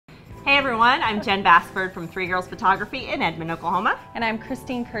Hey everyone, I'm Jen Basford from Three Girls Photography in Edmond, Oklahoma. And I'm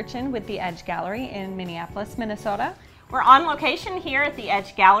Christine Kirchen with the Edge Gallery in Minneapolis, Minnesota. We're on location here at the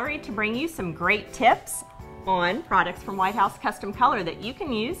Edge Gallery to bring you some great tips on products from White House Custom Color that you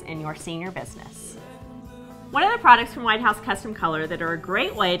can use in your senior business. One of the products from White House Custom Color that are a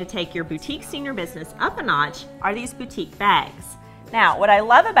great way to take your boutique senior business up a notch are these boutique bags. Now, what I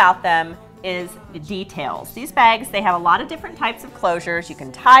love about them is the details. These bags, they have a lot of different types of closures. You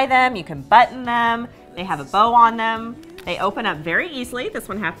can tie them, you can button them, they have a bow on them. They open up very easily. This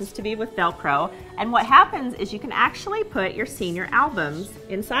one happens to be with Velcro. And what happens is you can actually put your senior albums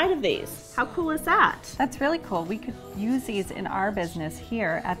inside of these. How cool is that? That's really cool. We could use these in our business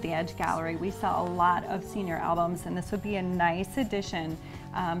here at the Edge Gallery. We sell a lot of senior albums, and this would be a nice addition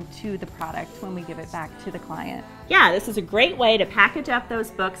to the product when we give it back to the client. Yeah, this is a great way to package up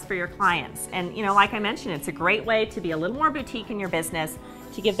those books for your clients. And you know, like I mentioned, it's a great way to be a little more boutique in your business,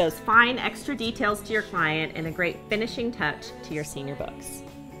 to give those fine extra details to your client and a great finishing touch to your senior books.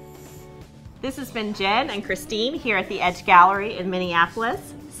 This has been Jen and Christine here at the Edge Gallery in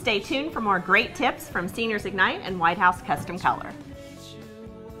Minneapolis. Stay tuned for more great tips from Seniors Ignite and White House Custom Color.